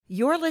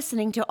You're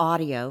listening to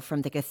audio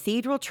from the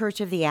Cathedral Church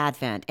of the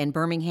Advent in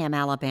Birmingham,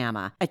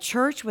 Alabama, a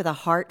church with a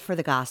heart for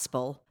the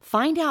gospel.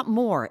 Find out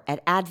more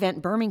at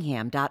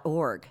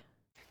adventbirmingham.org.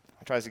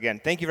 I'll try this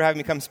again. Thank you for having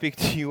me come speak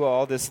to you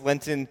all this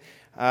Lenten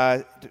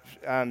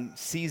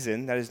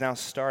season that is now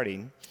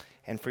starting,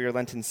 and for your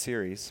Lenten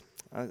series.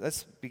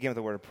 Let's begin with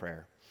a word of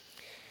prayer.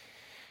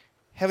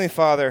 Heavenly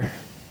Father,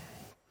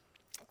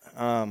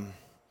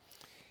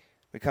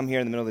 we come here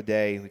in the middle of the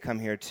day. We come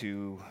here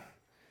to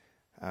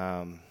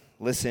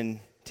listen,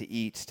 to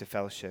eat, to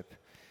fellowship.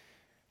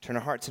 Turn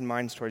our hearts and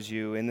minds towards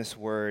you in this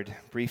word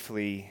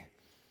briefly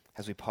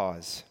as we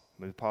pause.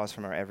 We pause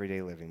from our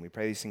everyday living. We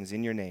pray these things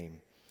in your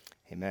name.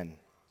 Amen.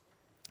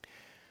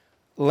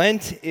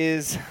 Lent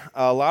is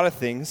a lot of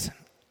things.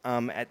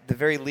 At the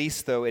very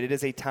least, though, it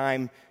is a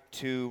time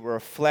to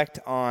reflect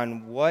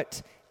on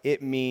what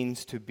it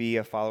means to be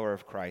a follower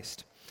of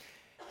Christ.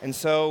 And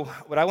so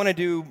what I want to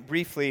do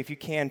briefly, if you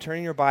can, turn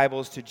in your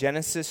Bibles to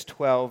Genesis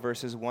 12,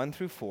 verses 1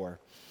 through 4.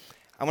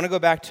 I want to go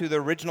back to the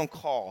original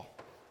call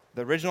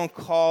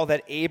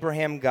that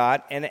Abraham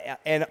got,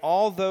 and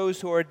all those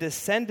who are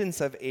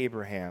descendants of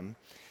Abraham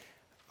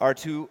are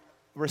to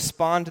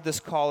respond to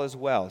this call as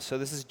well. So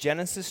this is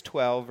Genesis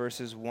 12,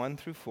 verses 1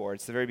 through 4.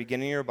 It's the very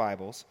beginning of your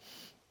Bibles.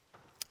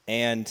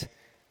 And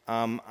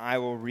I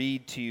will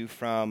read to you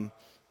from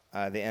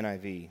the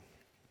NIV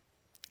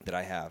that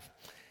I have.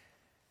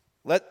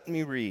 Let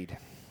me read.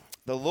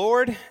 The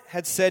Lord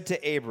had said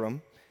to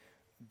Abram,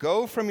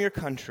 "Go from your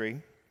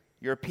country,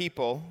 your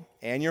people,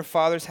 and your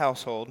father's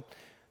household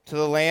to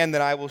the land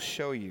that I will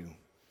show you.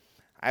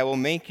 I will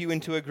make you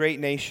into a great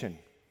nation,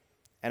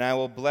 and I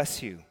will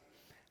bless you.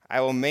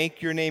 I will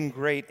make your name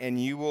great, and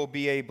you will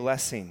be a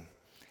blessing.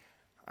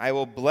 I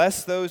will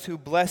bless those who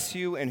bless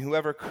you, and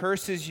whoever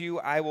curses you,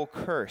 I will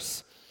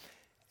curse.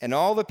 And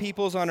all the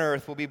peoples on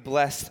earth will be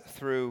blessed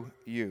through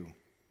you."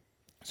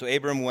 So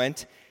Abram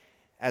went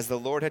as the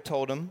Lord had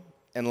told him,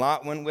 and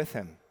Lot went with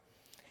him.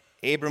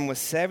 Abram was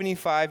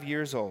 75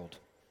 years old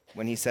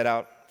when he set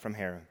out from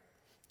Haran.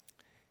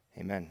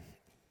 Amen.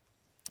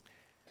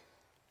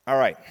 All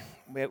right,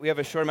 we have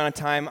a short amount of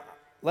time.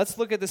 Let's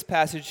look at this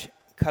passage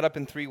cut up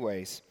in three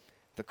ways: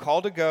 the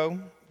call to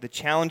go, the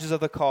challenges of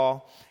the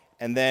call,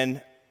 and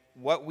then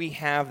what we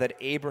have that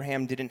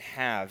Abraham didn't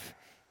have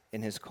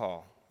in his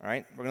call. All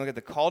right, we're going to look at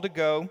the call to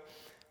go,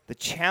 the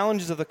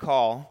challenges of the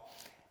call,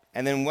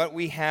 and then what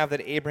we have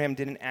that Abraham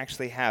didn't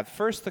actually have.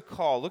 First, the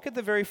call. Look at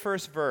the very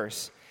first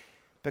verse,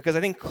 because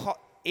I think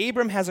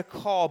Abram has a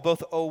call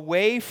both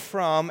away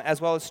from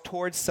as well as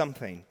towards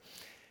something.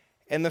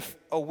 And the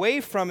away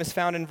from is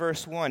found in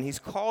verse 1. He's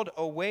called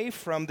away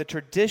from the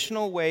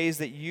traditional ways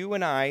that you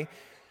and I,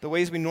 the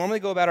ways we normally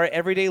go about our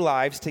everyday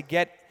lives to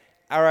get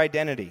our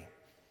identity.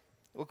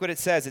 Look what it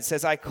says. It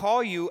says, "I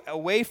call you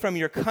away from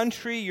your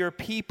country, your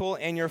people,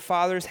 and your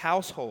father's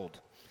household."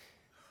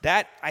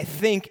 That, I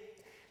think,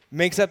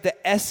 makes up the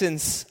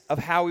essence of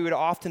how we would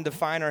often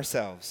define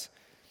ourselves.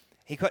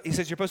 He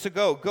says you're supposed to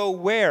go. Go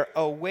where?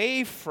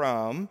 Away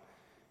from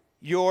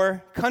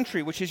your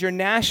country, which is your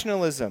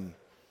nationalism.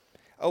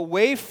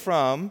 Away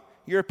from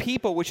your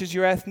people, which is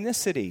your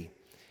ethnicity.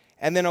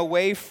 And then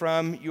away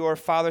from your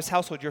father's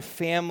household, your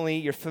family,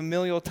 your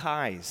familial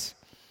ties.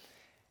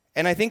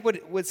 And I think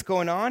what's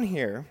going on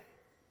here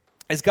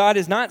is God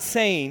is not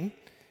saying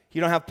you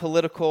don't have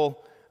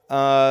political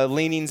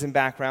leanings and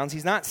backgrounds.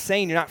 He's not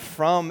saying you're not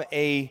from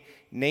a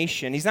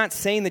nation. He's not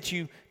saying that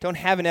you don't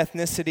have an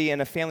ethnicity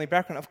and a family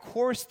background. Of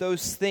course,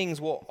 those things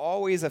will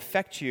always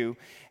affect you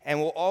and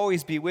will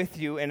always be with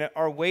you and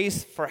are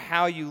ways for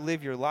how you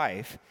live your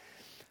life.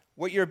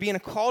 What you're being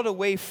called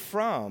away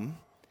from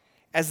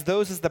as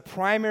those is the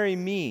primary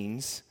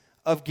means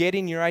of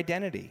getting your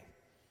identity.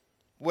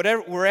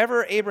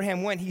 Wherever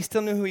Abraham went, he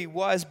still knew who he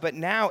was, but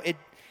now it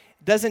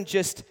doesn't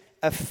just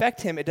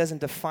affect him, it doesn't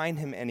define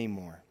him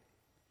anymore.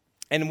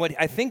 And what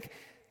I think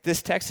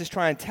this text is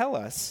trying to tell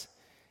us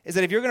is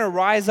that if you're going to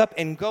rise up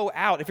and go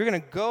out, if you're going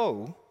to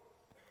go,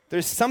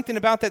 there's something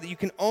about that you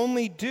can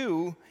only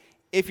do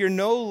if you're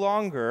no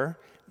longer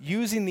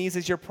using these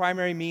as your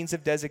primary means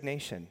of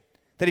designation.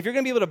 That if you're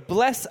going to be able to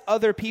bless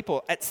other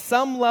people at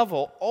some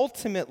level,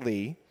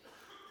 ultimately,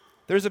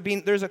 there's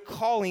a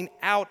calling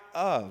out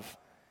of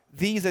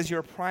these as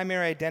your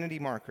primary identity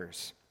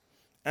markers.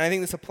 And I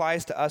think this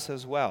applies to us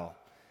as well.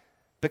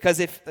 Because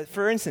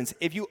for instance,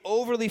 if you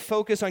overly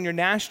focus on your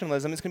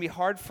nationalism, it's going to be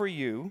hard for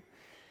you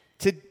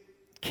to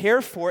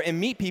care for and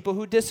meet people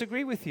who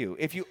disagree with you.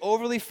 If you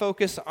overly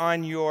focus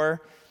on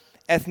your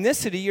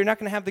ethnicity, you're not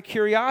going to have the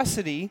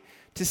curiosity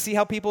to see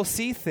how people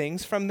see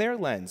things from their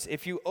lens.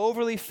 If you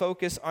overly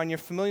focus on your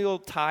familial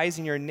ties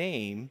and your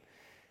name,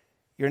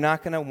 you're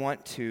not going to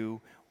want to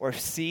or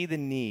see the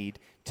need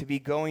to be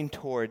going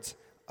towards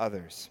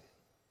others.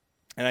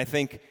 And I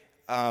think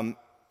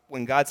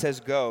when God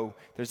says go,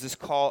 there's this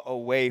call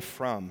away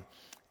from.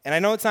 And I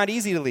know it's not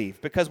easy to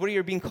leave, because what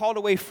you're being called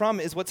away from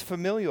is what's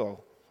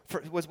familial.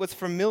 What's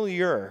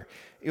familiar.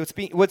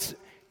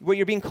 What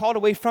you're being called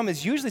away from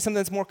is usually something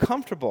that's more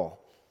comfortable.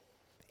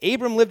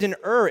 Abram lived in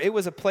Ur. It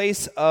was a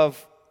place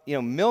of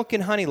milk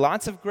and honey.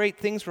 Lots of great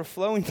things were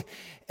flowing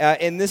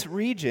in this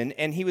region,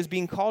 and he was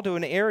being called to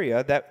an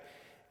area that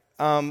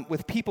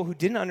with people who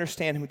didn't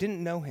understand him, who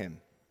didn't know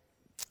him.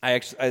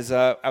 As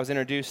I was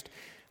introduced,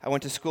 I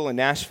went to school in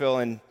Nashville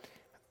and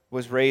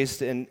was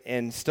raised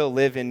and still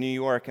live in New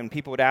York, and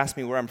people would ask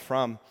me where I'm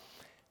from.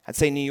 I'd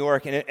say New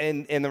York,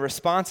 and the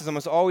response is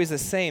almost always the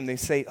same. They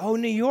say, "Oh,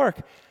 New York,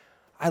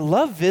 I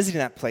love visiting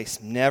that place.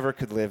 Never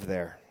could live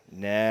there.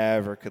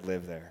 Never could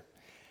live there."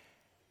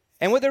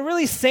 And what they're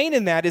really saying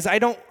in that is, I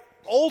don't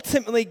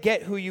ultimately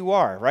get who you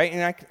are, right?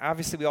 And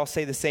obviously we all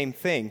say the same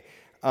thing.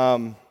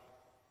 When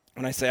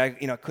I say,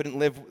 I couldn't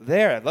live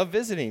there. I love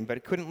visiting, but I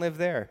couldn't live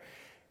there.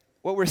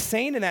 What we're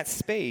saying in that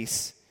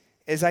space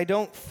is, I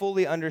don't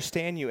fully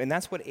understand you. And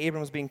that's what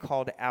Abram was being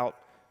called out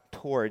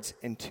towards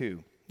and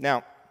to.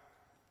 Now,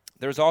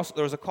 there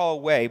was a call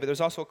away, but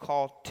there's also a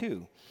call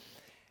to.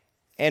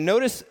 And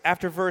notice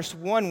after verse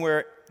 1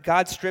 where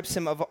God strips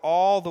him of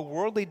all the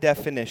worldly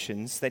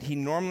definitions that he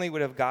normally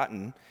would have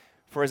gotten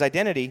for his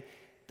identity,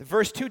 the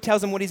verse 2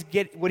 tells him what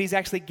he's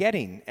actually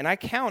getting. And I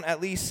count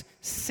at least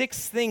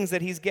 6 things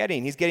that he's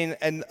getting. He's getting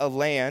a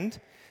land.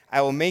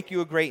 I will make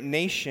you a great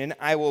nation.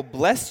 I will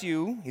bless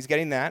you. He's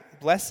getting that,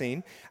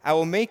 blessing. I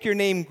will make your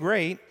name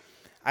great.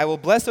 I will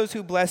bless those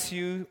who bless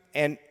you,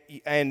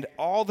 and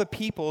all the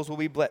peoples will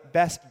be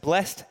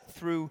blessed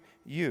through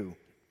you.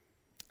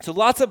 So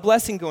lots of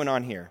blessing going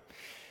on here.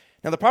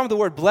 Now, the problem with the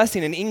word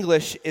blessing in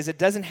English is it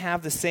doesn't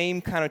have the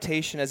same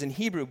connotation as in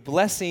Hebrew.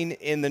 Blessing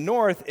in the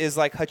north is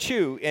like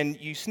hachu, and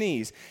you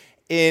sneeze.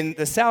 In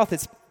the south,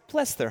 it's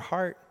bless their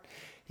heart.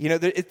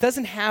 It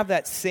doesn't have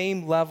that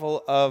same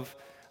level of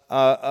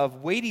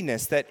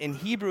weightiness that in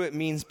Hebrew it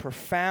means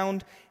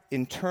profound,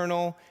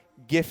 internal,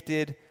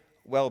 gifted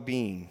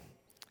well-being.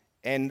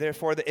 And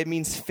therefore, it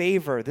means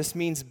favor. This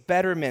means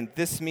betterment.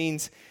 This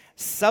means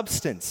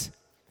substance.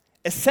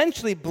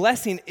 Essentially,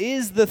 blessing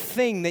is the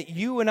thing that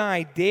you and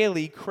I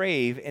daily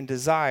crave and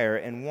desire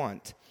and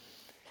want.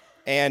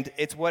 And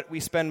it's what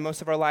we spend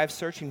most of our lives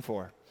searching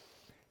for.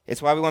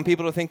 It's why we want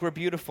people to think we're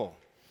beautiful.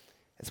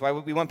 It's why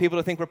we want people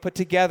to think we're put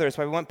together. It's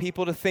why we want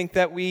people to think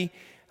that we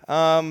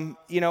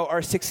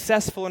are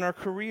successful in our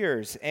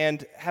careers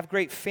and have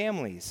great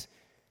families.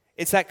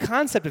 It's that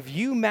concept of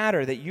you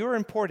matter, that you're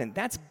important.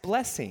 That's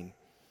blessing.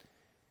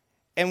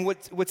 And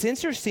what's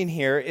interesting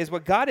here is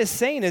what God is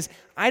saying is,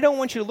 I don't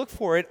want you to look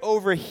for it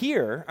over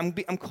here.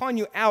 I'm calling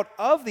you out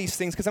of these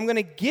things because I'm going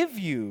to give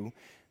you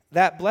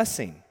that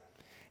blessing.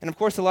 And of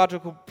course, the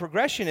logical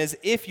progression is,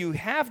 if you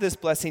have this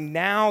blessing,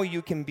 now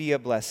you can be a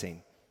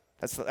blessing.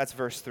 That's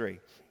verse 3.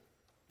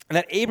 And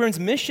that Abram's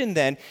mission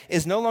then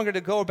is no longer to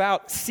go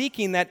about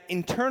seeking that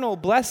internal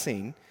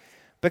blessing,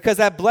 because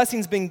that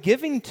blessing's been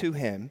given to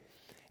him,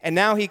 and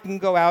now he can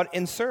go out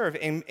and serve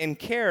and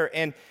care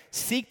and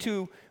seek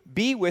to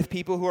be with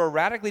people who are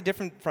radically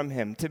different from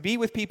him, to be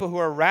with people who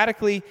are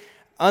radically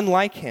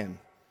unlike him.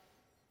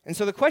 And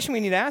so the question we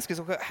need to ask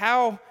is,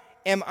 how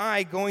am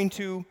I going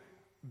to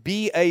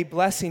be a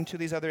blessing to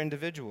these other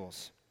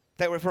individuals?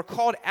 That if we're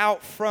called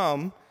out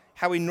from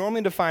how we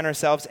normally define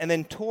ourselves and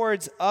then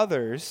towards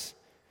others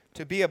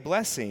to be a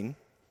blessing,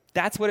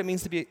 that's what it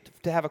means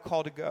to have a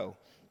call to go.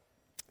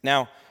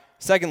 Now,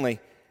 secondly,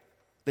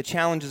 the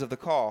challenges of the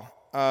call.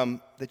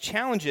 The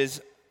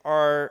challenges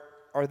are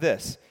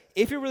this.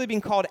 If you're really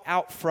being called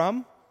out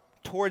from,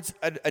 towards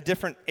a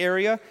different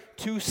area,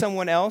 to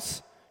someone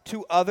else,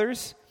 to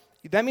others,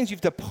 that means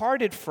you've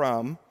departed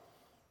from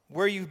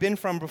where you've been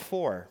from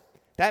before.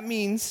 It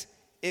means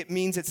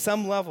at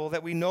some level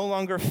that we no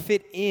longer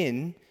fit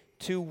in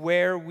to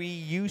where we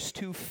used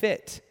to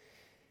fit.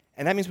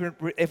 And that means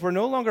if we're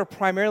no longer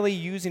primarily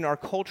using our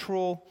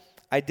cultural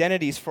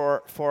identities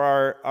for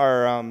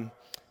our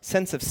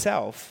sense of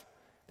self,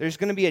 there's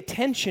going to be a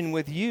tension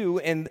with you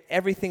and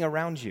everything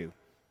around you.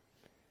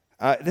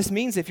 This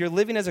means if you're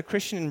living as a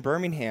Christian in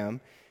Birmingham,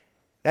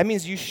 that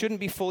means you shouldn't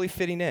be fully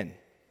fitting in.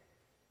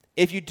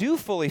 If you do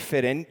fully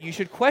fit in, you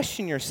should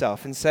question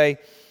yourself and say,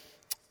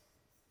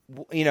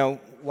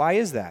 why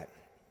is that?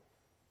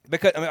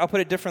 Because I'll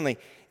put it differently.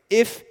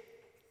 If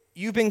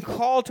you've been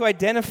called to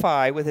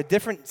identify with a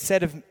different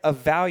set of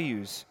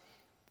values,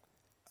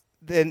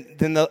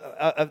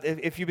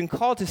 if you've been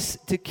called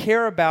to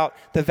care about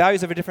the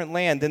values of a different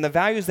land, then the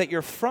values that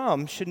you're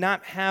from should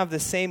not have the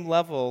same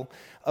level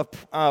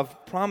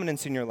of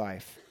prominence in your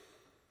life.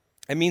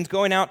 It means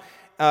going out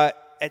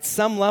at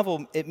some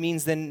level. It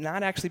means then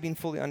not actually being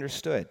fully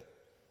understood.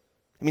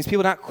 It means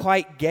people not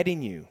quite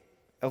getting you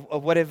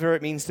of whatever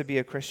it means to be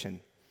a Christian.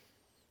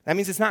 That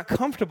means it's not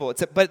comfortable.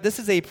 But this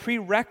is a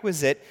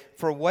prerequisite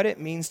for what it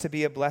means to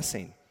be a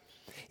blessing.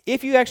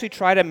 If you actually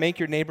try to make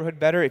your neighborhood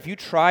better, if you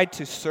try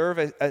to serve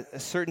a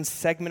certain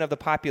segment of the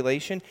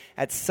population,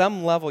 at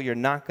some level you're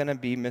not going to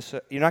be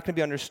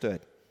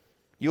understood.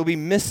 You'll be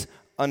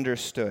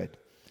misunderstood.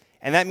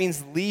 And that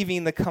means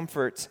leaving the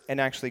comforts and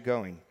actually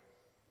going.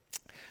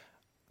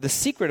 The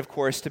secret, of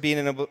course, to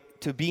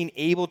being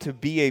able to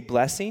be a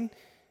blessing,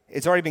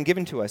 it's already been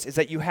given to us, is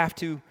that you have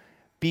to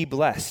be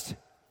blessed.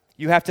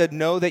 You have to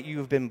know that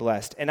you've been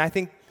blessed. And I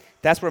think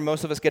That's where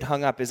most of us get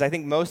hung up, is I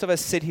think most of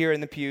us sit here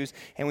in the pews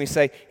and we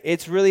say,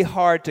 it's really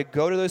hard to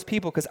go to those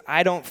people because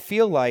I don't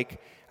feel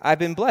like I've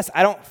been blessed.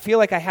 I don't feel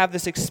like I have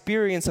this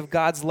experience of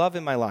God's love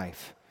in my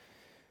life.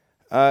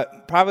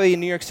 Probably in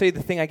New York City,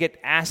 the thing I get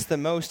asked the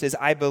most is,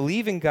 I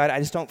believe in God, I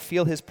just don't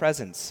feel his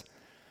presence.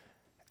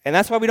 And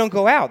that's why we don't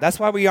go out. That's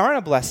why we aren't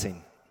a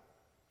blessing.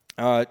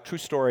 True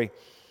story.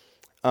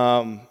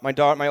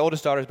 My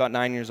oldest daughter is about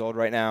 9 years old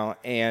right now,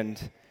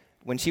 and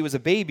when she was a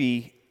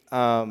baby,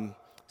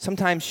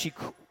 sometimes she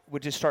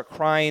would just start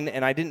crying,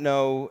 and I didn't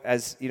know,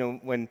 as you know,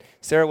 when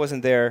Sarah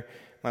wasn't there,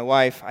 my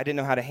wife, I didn't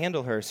know how to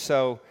handle her.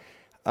 So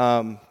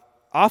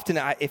often,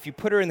 if you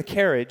put her in the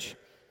carriage,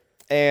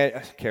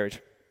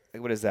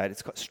 what is that?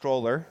 It's called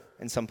stroller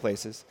in some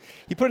places.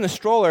 You put her in a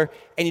stroller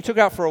and you took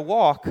her out for a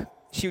walk,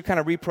 she would kind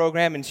of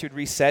reprogram and she would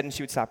reset and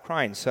she would stop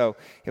crying. So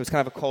it was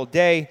kind of a cold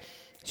day.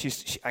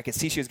 I could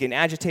see she was getting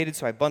agitated,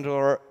 so I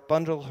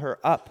bundled her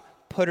up,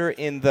 put her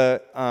in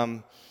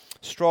the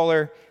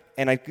stroller,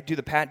 and I could do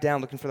the pat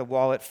down looking for the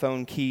wallet,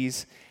 phone,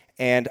 keys,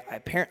 and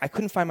I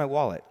couldn't find my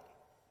wallet.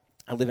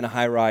 I live in a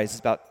high rise. It's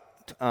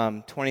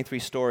about 23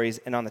 stories,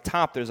 and on the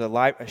top there's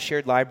a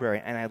shared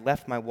library, and I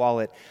left my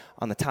wallet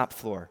on the top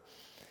floor.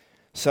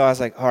 So I was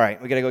like, all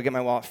right, we got to go get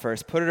my wallet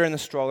first. Put her in the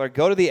stroller,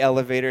 go to the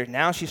elevator.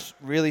 Now she's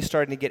really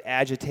starting to get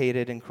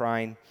agitated and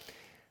crying.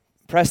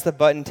 Press the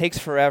button, takes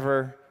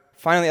forever.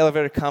 Finally, the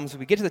elevator comes.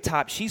 We get to the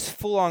top. She's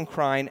full on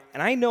crying,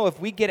 and I know if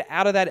we get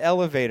out of that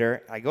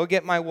elevator, I go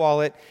get my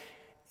wallet,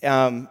 it's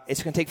going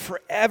to take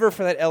forever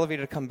for that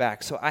elevator to come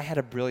back. So I had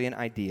a brilliant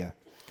idea.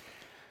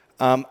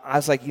 I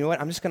was like, you know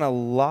what? I'm just going to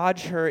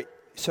lodge her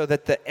so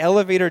that the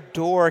elevator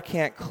door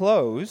can't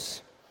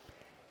close.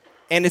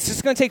 And it's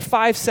just going to take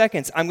 5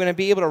 seconds. I'm going to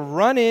be able to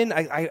run in.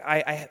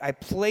 I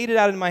played it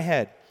out in my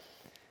head.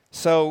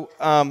 So,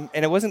 and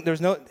it wasn't,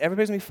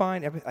 everybody's going to be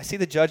fine. I see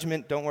the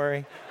judgment, don't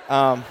worry.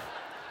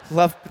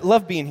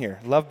 Love being here.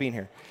 Love being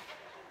here.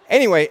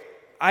 Anyway,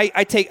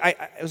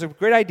 it was a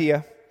great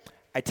idea.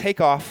 I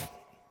take off,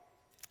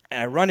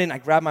 and I run in, I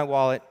grab my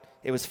wallet.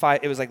 It was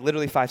like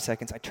literally 5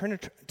 seconds. I turn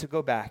to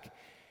go back,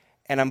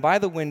 and I'm by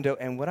the window,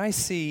 and what I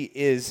see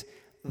is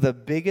the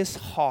biggest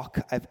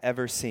hawk I've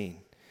ever seen.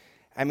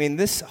 I mean,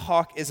 this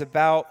hawk is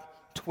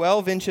about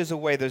 12 inches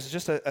away. There's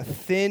just a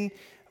thin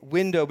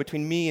window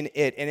between me and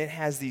it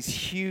has these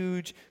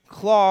huge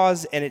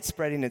claws, and it's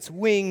spreading its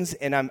wings,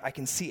 and I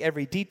can see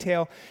every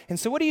detail. And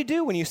so what do you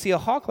do when you see a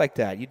hawk like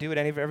that? You do what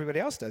everybody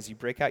else does. You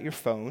break out your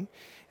phone,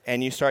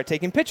 and you start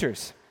taking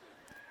pictures.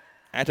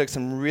 I took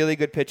some really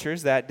good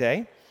pictures that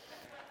day.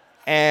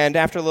 And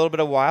after a little bit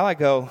of a while, I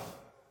go,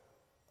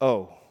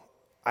 oh,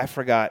 I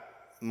forgot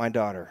my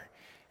daughter.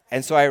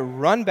 And so I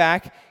run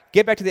back,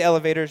 get back to the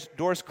elevators,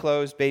 doors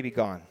closed, baby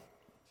gone.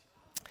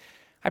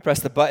 I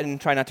press the button,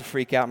 try not to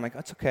freak out. I'm like,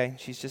 that's okay.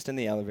 She's just in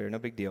the elevator, no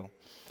big deal.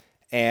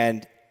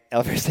 And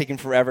elevator's taking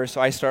forever,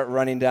 so I start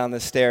running down the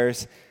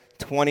stairs,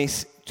 20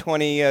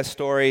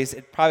 stories.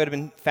 It probably would have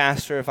been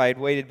faster if I had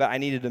waited, but I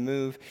needed to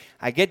move.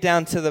 I get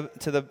down to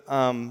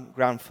the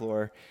ground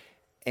floor,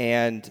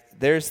 and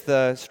there's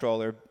the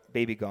stroller,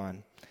 baby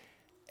gone.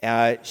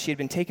 She had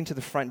been taken to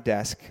the front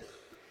desk.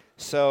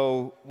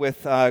 So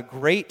with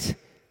great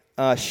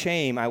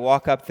shame, I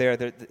walk up there.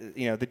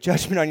 The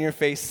judgment on your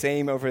face,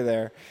 same over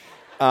there.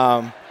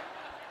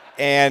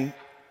 And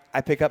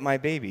I pick up my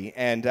baby,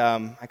 and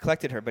I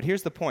collected her. But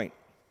here's the point.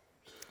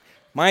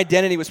 My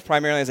identity was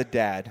primarily as a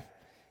dad.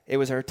 It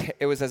was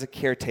as a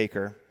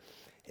caretaker.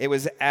 It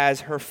was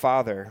as her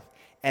father.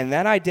 And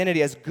that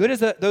identity, as good as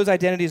those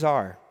identities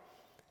are,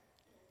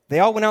 they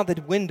all went out the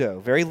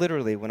window, very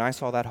literally, when I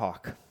saw that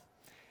hawk.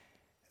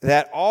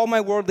 That all my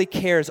worldly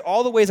cares,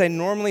 all the ways I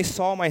normally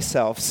saw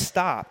myself,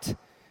 stopped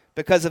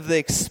because of the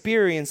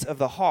experience of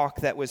the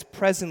hawk that was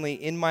presently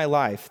in my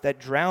life that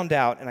drowned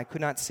out, and I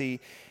could not see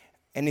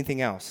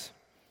anything else.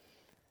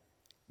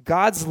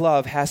 God's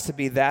love has to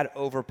be that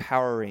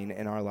overpowering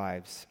in our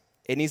lives.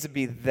 It needs to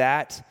be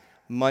that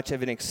much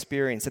of an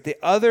experience. That the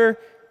other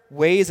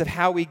ways of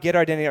how we get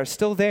our identity are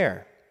still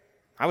there.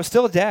 I was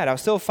still a dad, I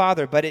was still a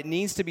father, but it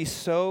needs to be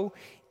so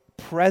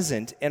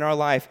present in our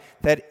life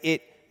that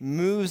it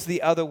moves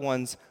the other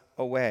ones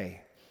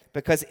away.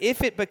 Because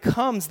if it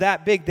becomes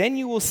that big, then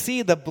you will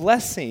see the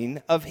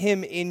blessing of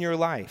Him in your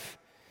life.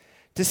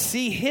 To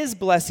see His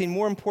blessing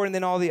more important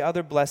than all the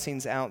other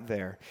blessings out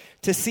there.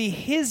 To see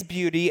His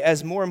beauty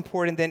as more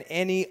important than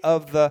any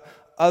of the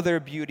other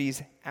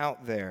beauties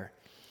out there.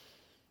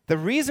 The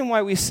reason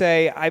why we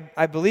say,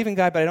 I believe in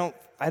God, but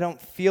I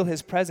don't feel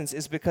His presence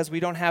is because we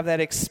don't have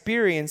that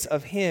experience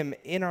of Him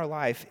in our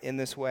life in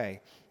this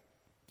way.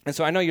 And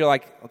so I know you're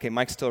like, okay,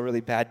 Mike's still a really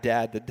bad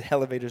dad, the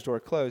elevator's door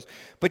closed.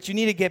 But you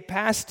need to get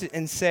past it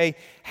and say,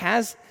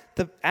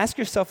 ask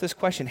yourself this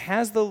question,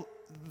 has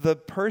the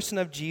person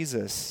of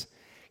Jesus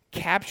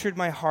captured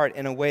my heart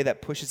in a way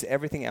that pushes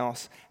everything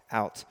else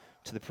out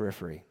to the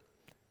periphery?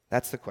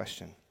 That's the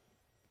question.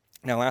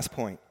 Now, last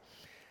point.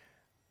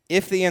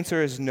 If the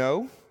answer is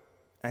no,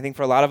 I think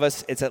for a lot of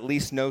us it's at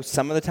least no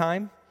some of the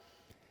time,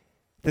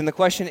 then the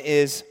question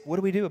is, what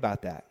do we do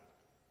about that?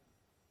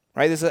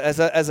 Right?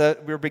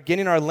 We're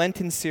beginning our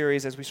Lenten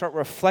series, as we start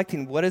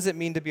reflecting, what does it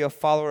mean to be a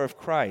follower of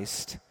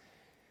Christ?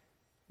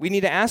 We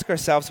need to ask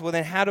ourselves, well,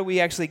 then how do we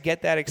actually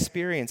get that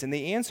experience? And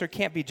the answer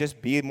can't be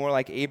just be more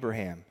like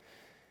Abraham.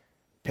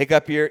 Pick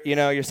up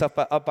yourself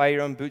up by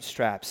your own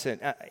bootstraps. And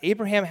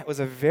Abraham was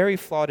a very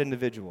flawed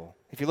individual.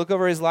 If you look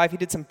over his life, he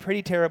did some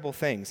pretty terrible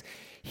things.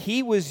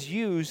 He was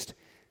used,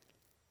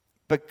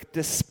 but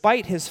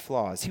despite his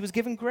flaws, he was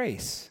given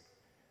grace.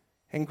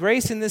 And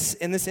grace in this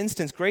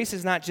instance, grace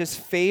is not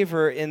just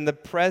favor in the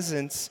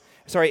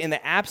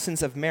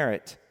absence of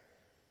merit.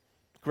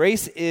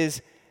 Grace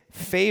is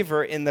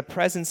favor in the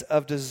presence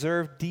of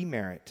deserved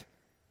demerit.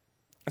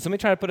 So let me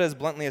try to put it as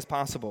bluntly as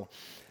possible.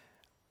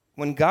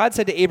 When God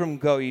said to Abram,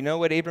 go, you know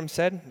what Abram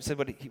said? He said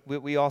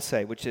what we all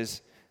say, which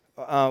is,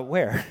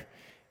 where?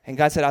 And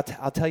God said,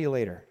 I'll tell you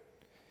later.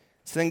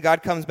 So then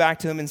God comes back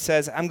to him and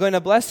says, I'm going to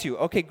bless you.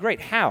 Okay,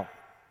 great. How?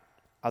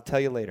 I'll tell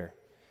you later.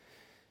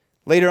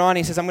 Later on,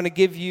 he says, I'm going to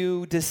give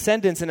you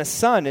descendants and a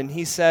son. And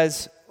he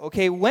says,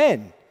 okay,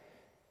 when?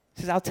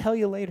 He says, I'll tell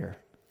you later.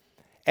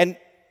 And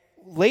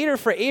later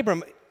for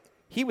Abram,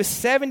 he was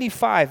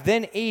 75,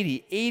 then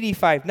 80,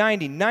 85,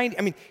 90, 90.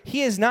 I mean,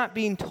 he is not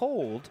being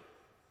told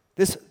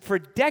this for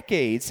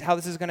decades how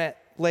this is going to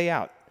lay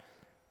out.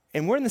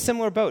 And we're in the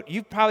similar boat.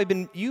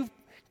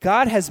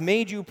 God has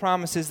made you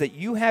promises that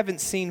you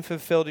haven't seen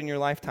fulfilled in your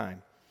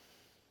lifetime.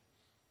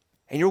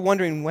 And you're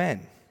wondering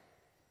when.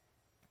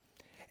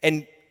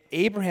 And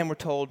Abraham, we're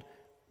told,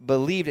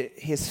 believed it.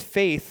 His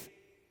faith,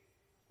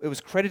 it was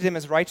credited him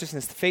as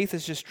righteousness. Faith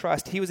is just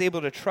trust. He was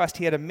able to trust.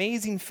 He had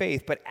amazing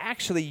faith, but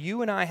actually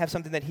you and I have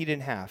something that he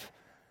didn't have.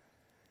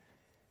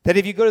 That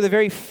if you go to the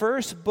very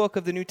first book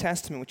of the New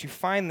Testament, which you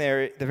find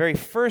there, the very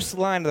first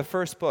line of the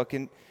first book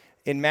in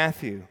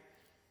Matthew,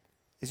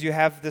 is you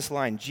have this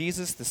line,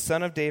 Jesus, the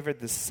son of David,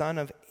 the son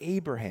of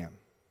Abraham.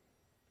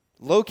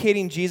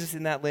 Locating Jesus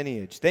in that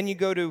lineage. Then you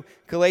go to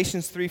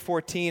Galatians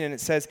 3:14, and it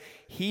says,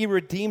 he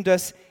redeemed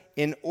us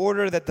in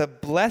order that the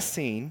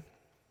blessing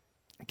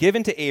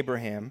given to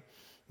Abraham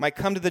might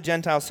come to the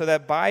Gentiles, so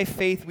that by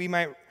faith we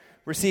might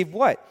receive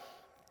what?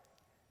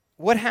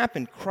 What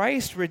happened?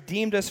 Christ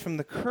redeemed us from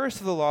the curse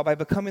of the law by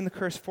becoming the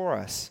curse for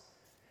us.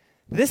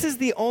 This is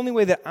the only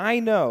way that I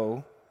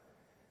know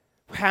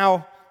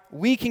how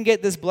we can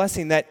get this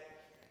blessing, that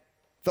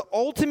the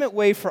ultimate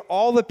way for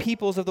all the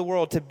peoples of the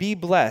world to be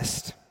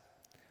blessed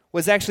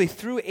was actually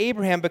through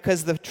Abraham,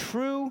 because the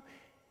true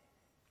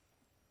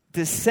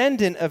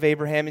descendant of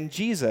Abraham in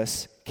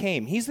Jesus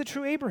came. He's the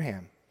true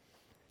Abraham.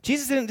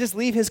 Jesus didn't just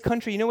leave his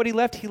country. You know what he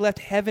left? He left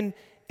heaven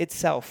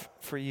itself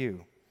for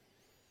you.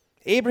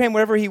 Abraham,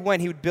 wherever he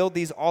went, he would build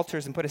these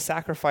altars and put a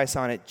sacrifice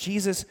on it.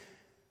 Jesus,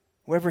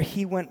 wherever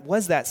he went,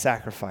 was that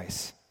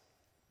sacrifice.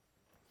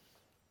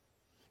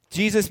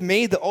 Jesus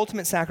made the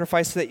ultimate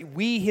sacrifice so that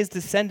we, his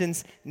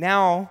descendants,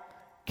 now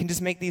can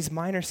just make these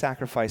minor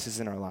sacrifices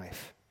in our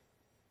life.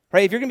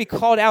 Right? If you're going to be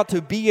called out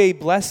to be a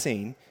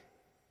blessing,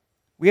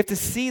 we have to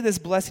see this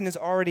blessing is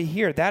already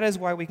here. That is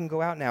why we can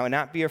go out now and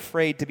not be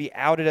afraid to be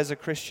outed as a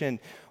Christian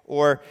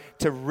or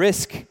to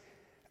risk,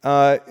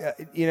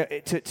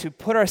 to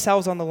put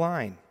ourselves on the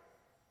line.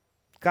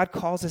 God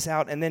calls us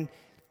out, and then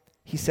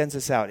he sends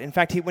us out. In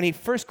fact, when he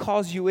first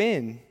calls you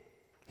in,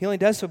 he only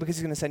does so because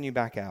he's going to send you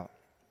back out.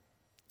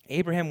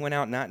 Abraham went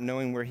out not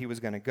knowing where he was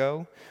going to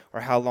go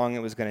or how long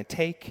it was going to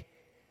take.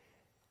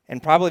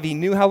 And probably if he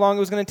knew how long it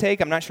was going to take,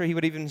 I'm not sure he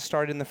would even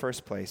start in the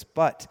first place.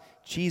 But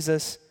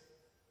Jesus,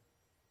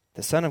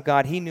 the Son of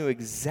God, he knew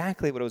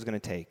exactly what it was going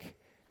to take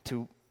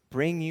to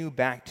bring you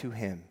back to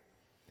him.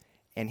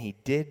 And he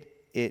did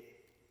it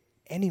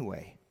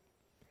anyway.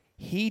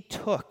 He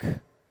took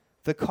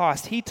the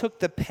cost. He took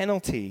the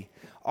penalty.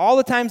 All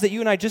the times that you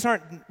and I just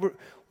aren't,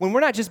 when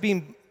we're not just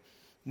being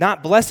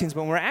not blessings,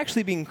 but when we're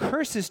actually being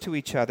curses to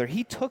each other,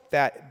 he took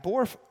that,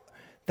 bore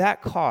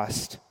that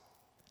cost,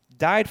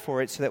 died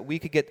for it so that we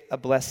could get a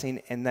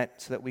blessing, and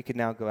so that we could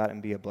now go out and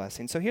be a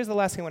blessing. So here's the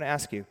last thing I want to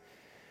ask you.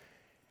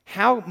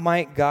 How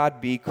might God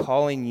be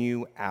calling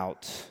you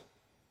out?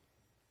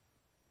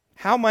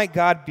 How might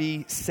God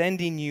be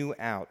sending you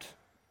out?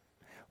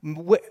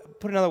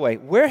 Put another way,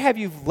 where have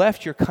you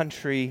left your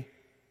country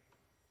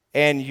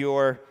and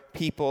your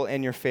people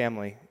and your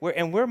family?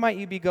 Where might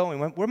you be going?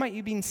 Where might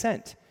you be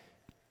sent?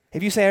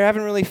 If you say, I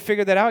haven't really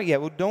figured that out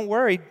yet, well, don't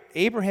worry.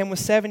 Abraham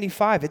was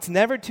 75. It's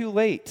never too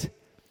late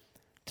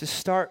to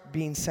start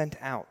being sent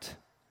out.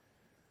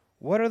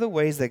 What are the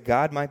ways that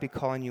God might be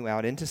calling you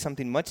out into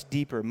something much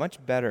deeper,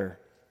 much better,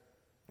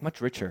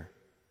 much richer?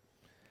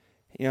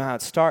 You know how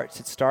it starts?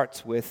 It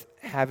starts with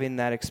having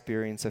that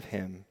experience of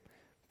him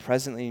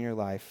presently in your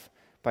life,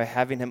 by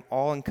having him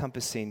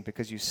all-encompassing,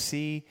 because you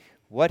see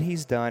what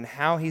he's done,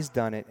 how he's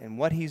done it, and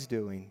what he's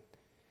doing.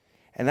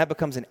 And that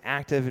becomes an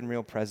active and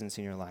real presence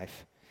in your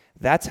life.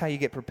 That's how you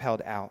get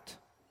propelled out.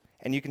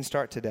 And you can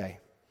start today.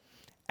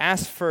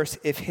 Ask first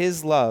if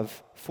his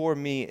love for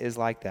me is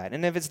like that.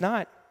 And if it's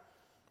not,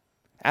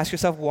 ask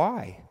yourself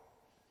why.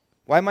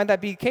 Why might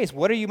that be the case?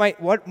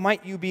 What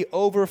might you be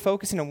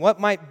over-focusing on? What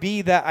might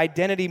be the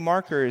identity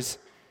markers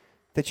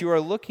that you are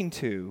looking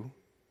to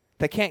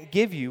that can't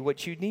give you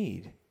what you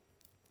need,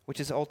 which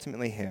is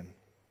ultimately Him.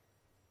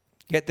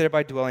 Get there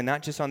by dwelling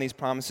not just on these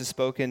promises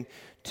spoken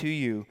to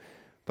you,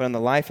 but on the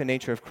life and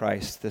nature of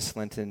Christ this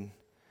Lenten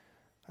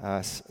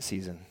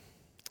season.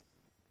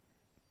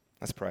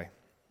 Let's pray.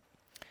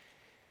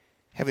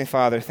 Heavenly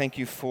Father, thank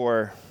you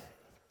for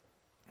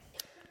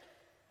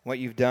what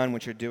you've done,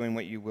 what you're doing,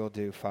 what you will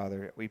do,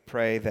 Father. We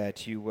pray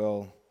that you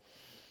will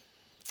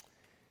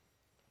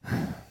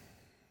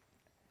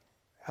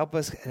help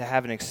us to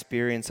have an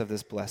experience of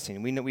this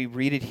blessing. We know we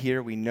read it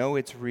here. We know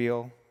it's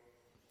real.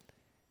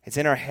 It's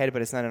in our head,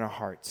 but it's not in our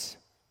hearts.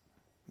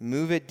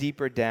 Move it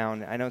deeper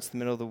down. I know it's the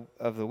middle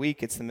of the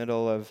week. It's the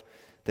middle of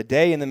the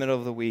day in the middle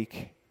of the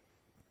week.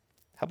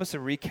 Help us to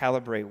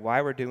recalibrate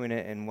why we're doing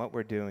it and what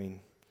we're doing,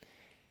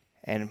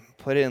 and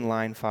put it in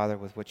line, Father,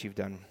 with what you've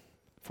done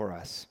for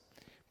us.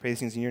 Pray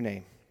these things in your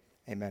name.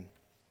 Amen.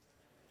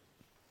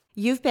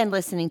 You've been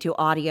listening to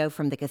audio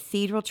from the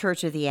Cathedral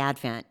Church of the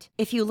Advent.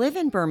 If you live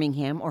in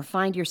Birmingham or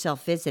find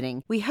yourself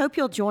visiting, we hope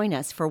you'll join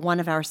us for one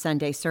of our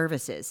Sunday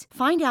services.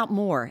 Find out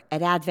more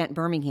at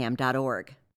adventbirmingham.org.